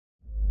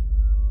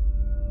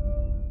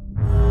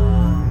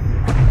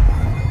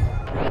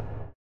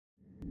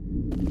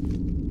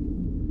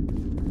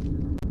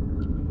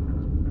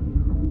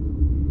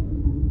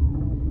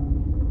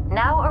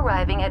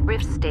arriving at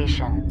Rift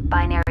Station,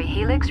 Binary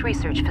Helix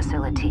Research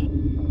Facility.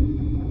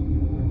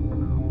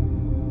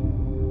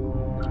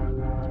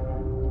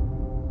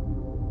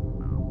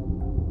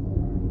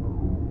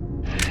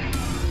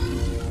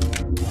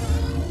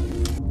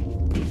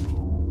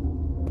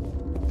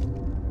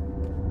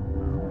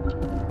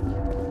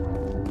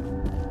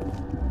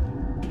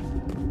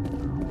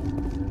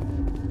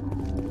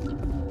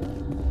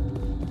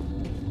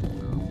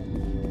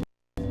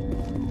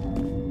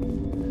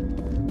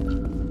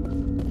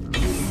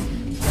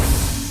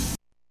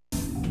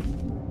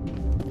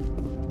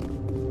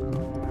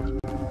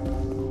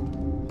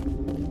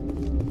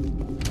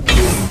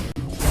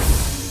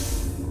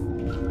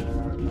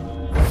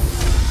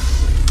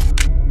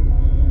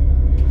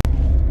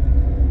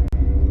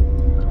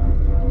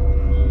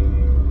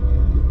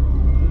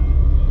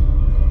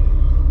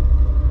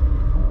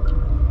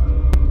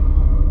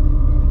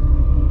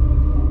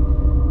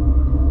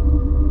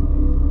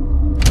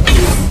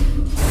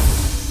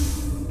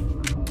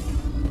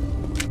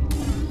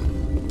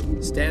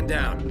 Stand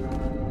down.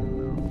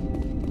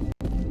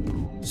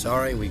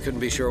 Sorry, we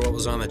couldn't be sure what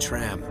was on the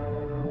tram.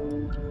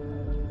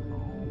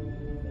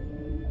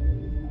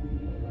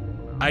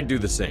 I'd do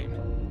the same.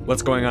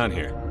 What's going on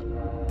here?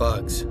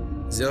 Bugs.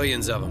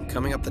 Zillions of them,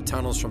 coming up the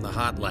tunnels from the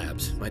hot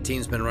labs. My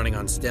team's been running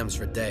on stems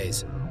for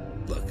days.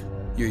 Look,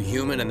 you're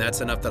human and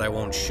that's enough that I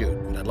won't shoot,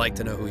 but I'd like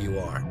to know who you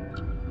are.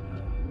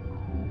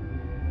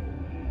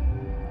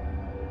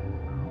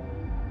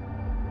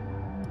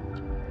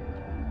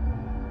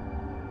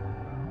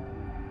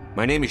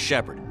 My name is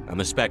Sheppard. I'm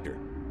a Spectre.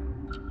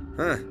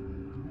 Huh.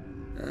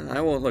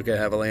 I won't look a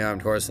heavily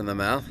armed horse in the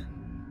mouth.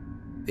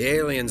 The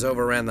aliens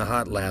overran the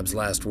hot labs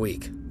last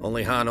week.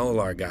 Only Han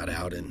Olar got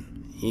out,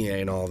 and he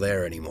ain't all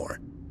there anymore.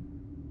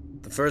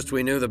 The first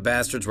we knew, the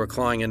bastards were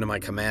clawing into my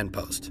command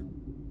post.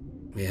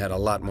 We had a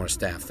lot more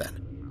staff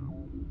then.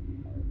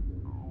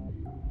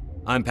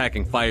 I'm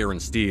packing fire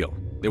and steel.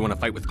 They want to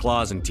fight with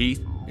claws and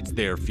teeth? It's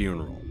their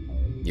funeral.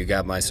 You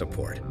got my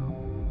support.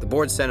 The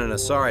board sent an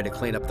Asari to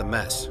clean up the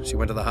mess. She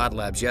went to the hot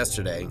labs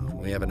yesterday.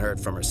 We haven't heard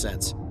from her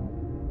since.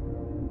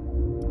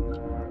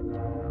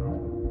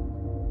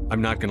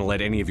 I'm not gonna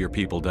let any of your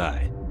people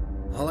die.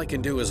 All I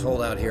can do is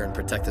hold out here and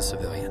protect the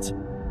civilians.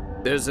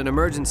 There's an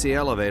emergency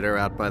elevator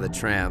out by the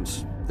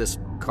trams. This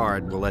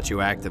card will let you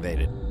activate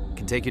it. It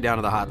can take you down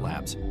to the hot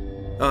labs.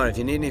 Oh, and if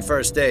you need any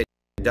first aid,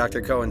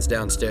 Dr. Cohen's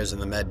downstairs in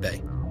the med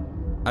bay.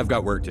 I've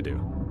got work to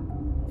do.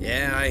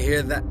 Yeah, I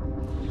hear that.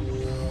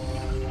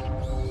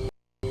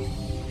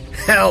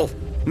 Hell!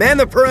 Man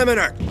the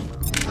perimeter!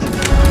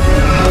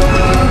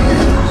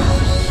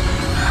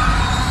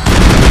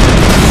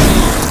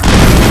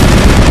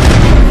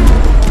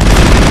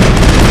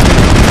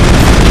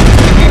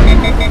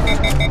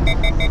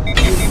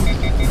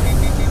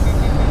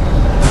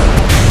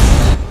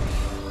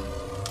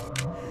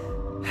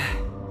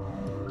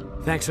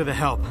 Thanks for the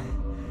help.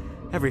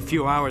 Every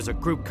few hours, a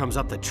group comes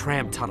up the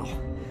tram tunnel.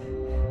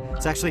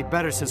 It's actually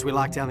better since we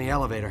locked down the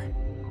elevator.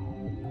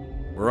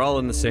 We're all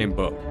in the same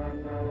boat.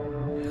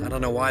 I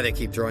don't know why they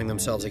keep throwing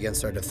themselves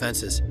against our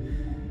defenses.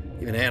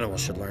 Even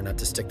animals should learn not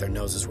to stick their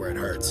noses where it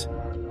hurts.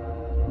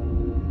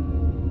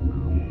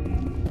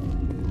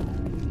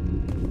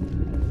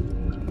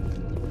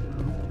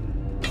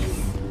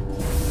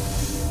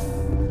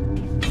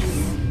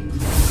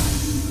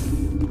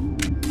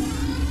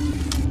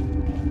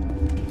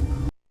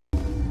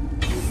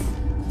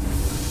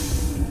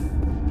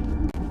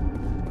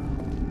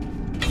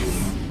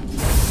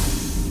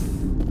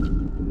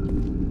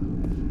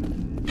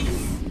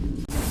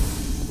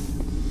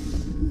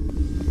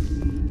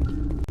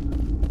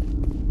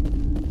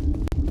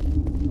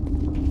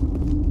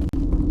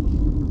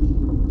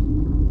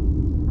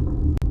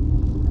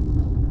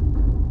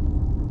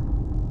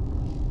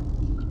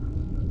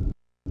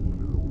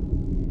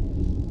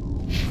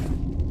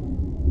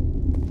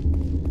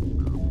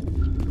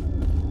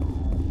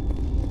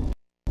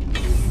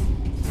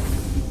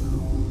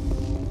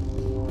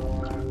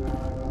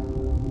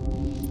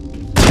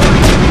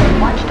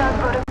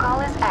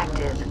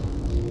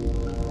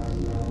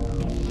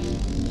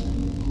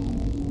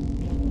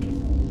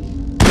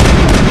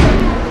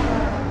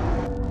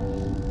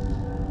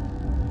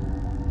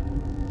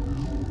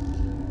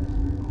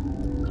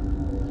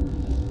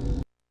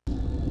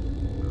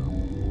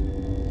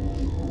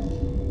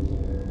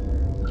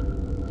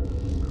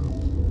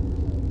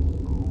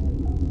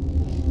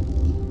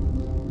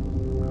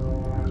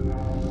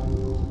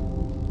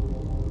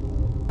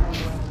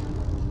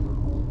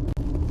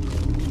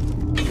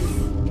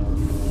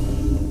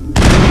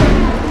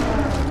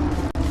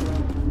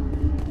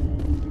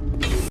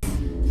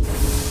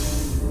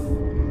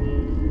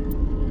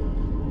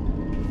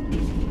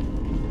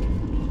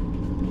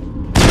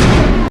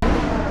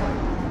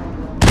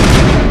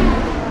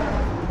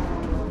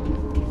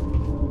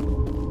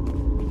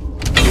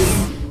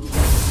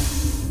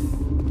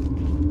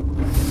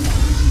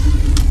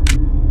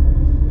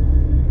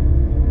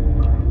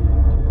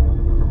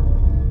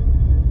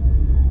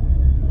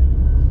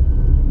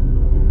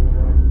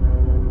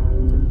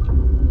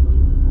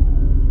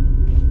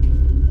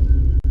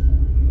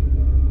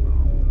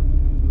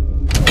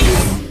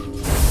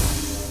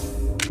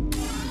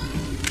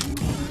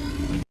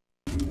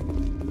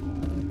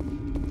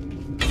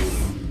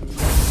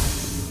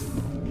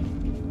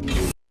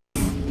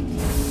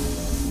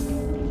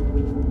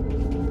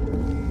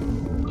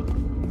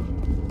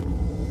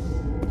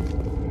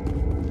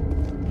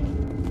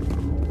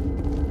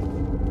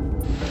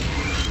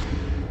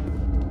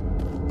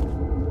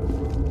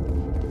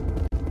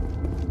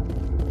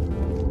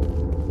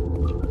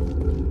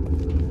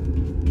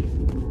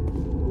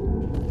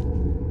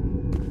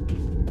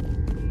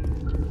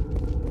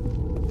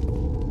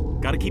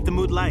 Gotta keep the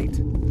mood light.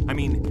 I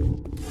mean...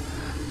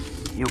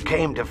 You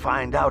came to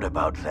find out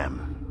about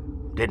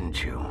them,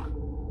 didn't you?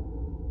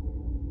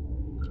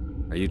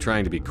 Are you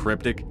trying to be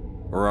cryptic,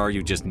 or are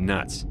you just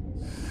nuts?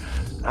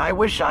 I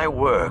wish I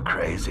were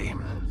crazy.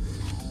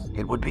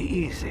 It would be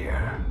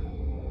easier.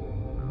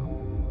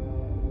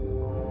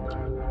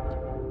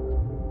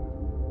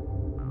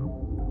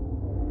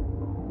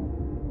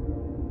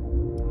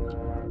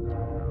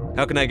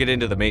 How can I get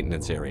into the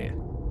maintenance area?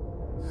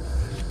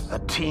 A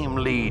team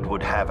lead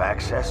would have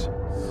access.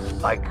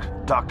 Like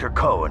Dr.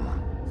 Cohen.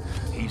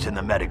 He's in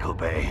the medical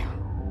bay.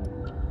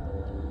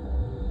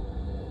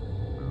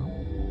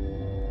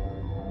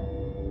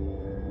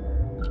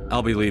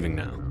 I'll be leaving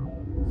now.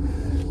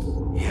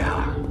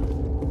 Yeah.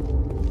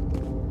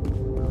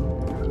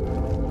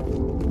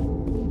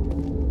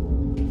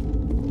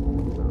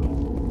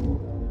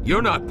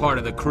 You're not part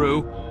of the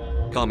crew.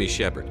 Call me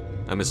Sheppard.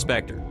 I'm a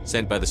Spectre,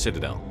 sent by the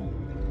Citadel.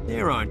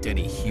 There aren't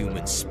any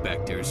human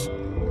specters.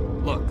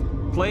 Look,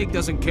 Plague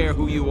doesn't care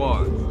who you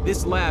are.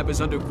 This lab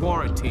is under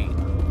quarantine.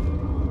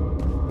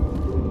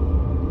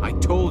 I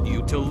told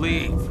you to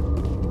leave.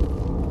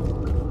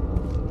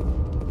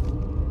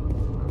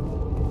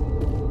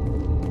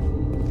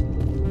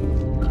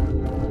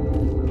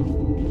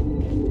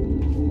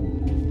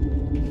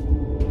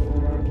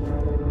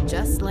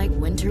 Just like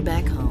winter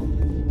back home.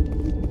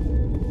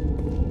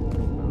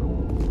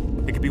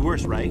 It could be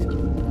worse, right?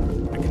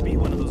 I could be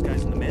one of those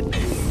guys in the med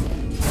bay.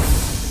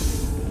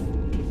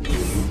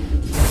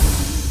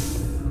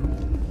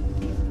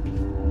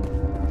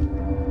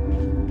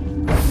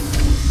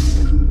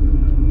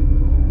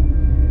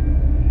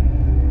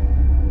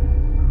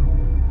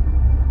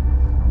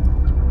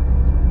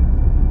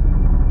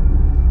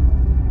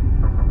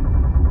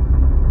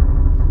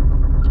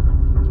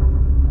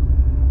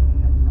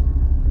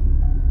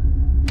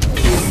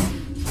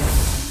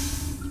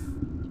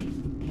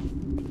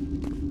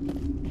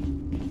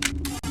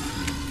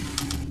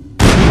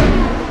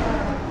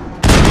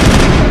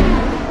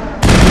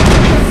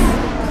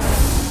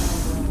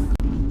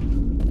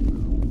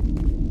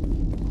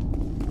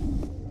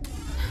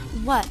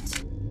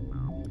 What?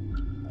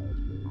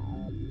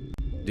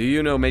 Do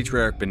you know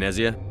Matriarch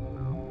Benezia?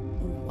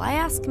 Why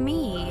ask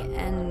me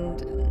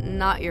and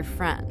not your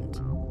friend?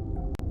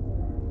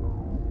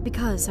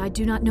 Because I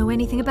do not know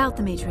anything about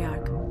the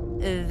Matriarch.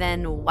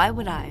 Then why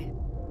would I?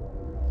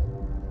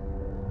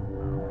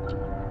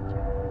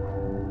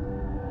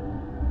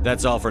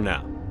 That's all for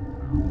now.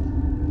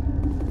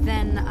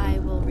 Then I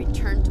will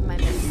return to my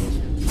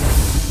meditation.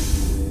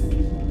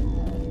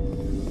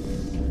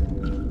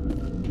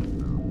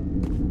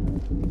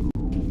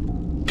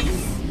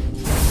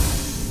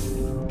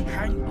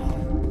 Hang on.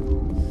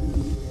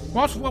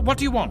 What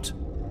do you want?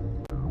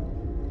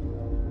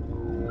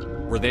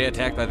 Were they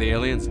attacked by the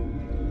aliens?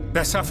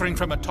 They're suffering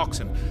from a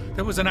toxin.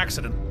 There was an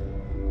accident.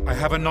 I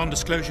have a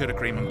non-disclosure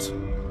agreement.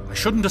 I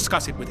shouldn't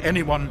discuss it with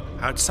anyone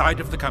outside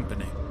of the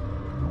company.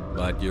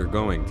 But you're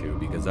going to,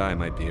 because I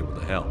might be able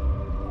to help.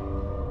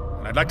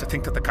 And I'd like to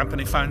think that the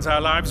company finds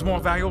our lives more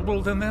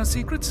valuable than their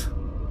secrets.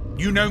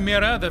 You know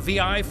Mira, the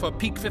VI for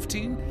Peak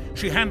 15?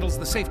 She handles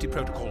the safety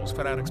protocols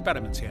for our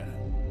experiments here.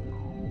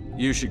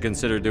 You should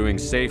consider doing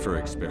safer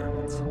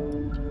experiments.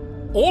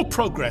 All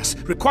progress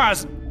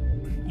requires...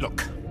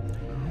 Look,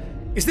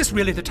 is this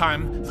really the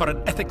time for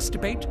an ethics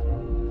debate?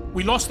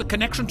 We lost the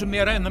connection to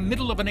Mira in the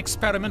middle of an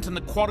experiment and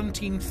the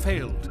quarantine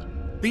failed.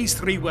 These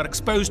three were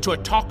exposed to a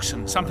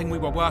toxin, something we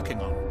were working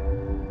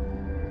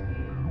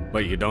on.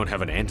 But you don't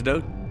have an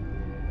antidote?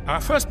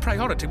 Our first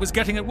priority was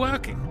getting it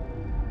working.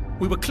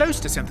 We were close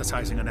to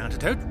synthesizing an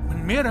antidote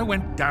when Mira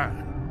went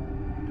down.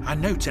 Our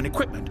notes and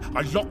equipment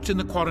are locked in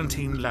the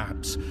quarantine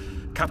labs.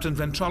 Captain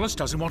Ventralis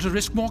doesn't want to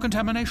risk more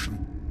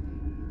contamination.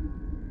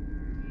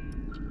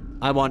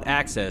 I want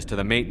access to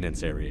the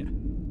maintenance area.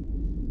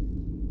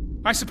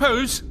 I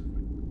suppose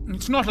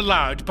it's not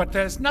allowed, but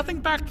there's nothing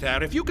back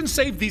there. If you can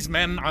save these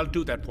men, I'll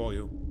do that for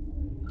you.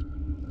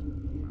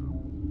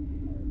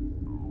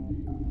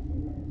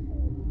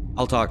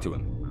 I'll talk to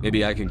him.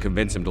 Maybe I can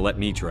convince him to let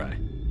me try.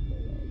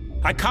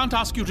 I can't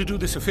ask you to do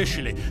this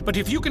officially, but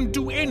if you can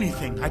do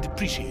anything, I'd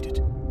appreciate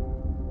it.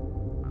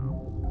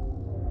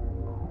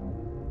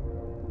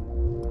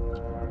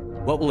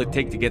 What will it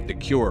take to get the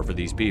cure for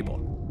these people?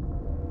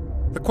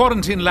 The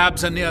quarantine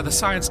labs are near the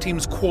science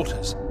team's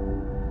quarters.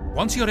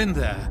 Once you're in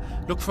there,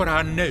 look for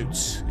our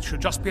notes. It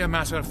should just be a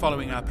matter of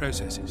following our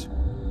processes.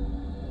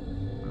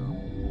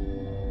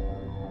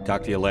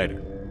 Talk to you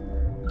later.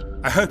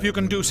 I hope you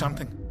can do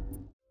something.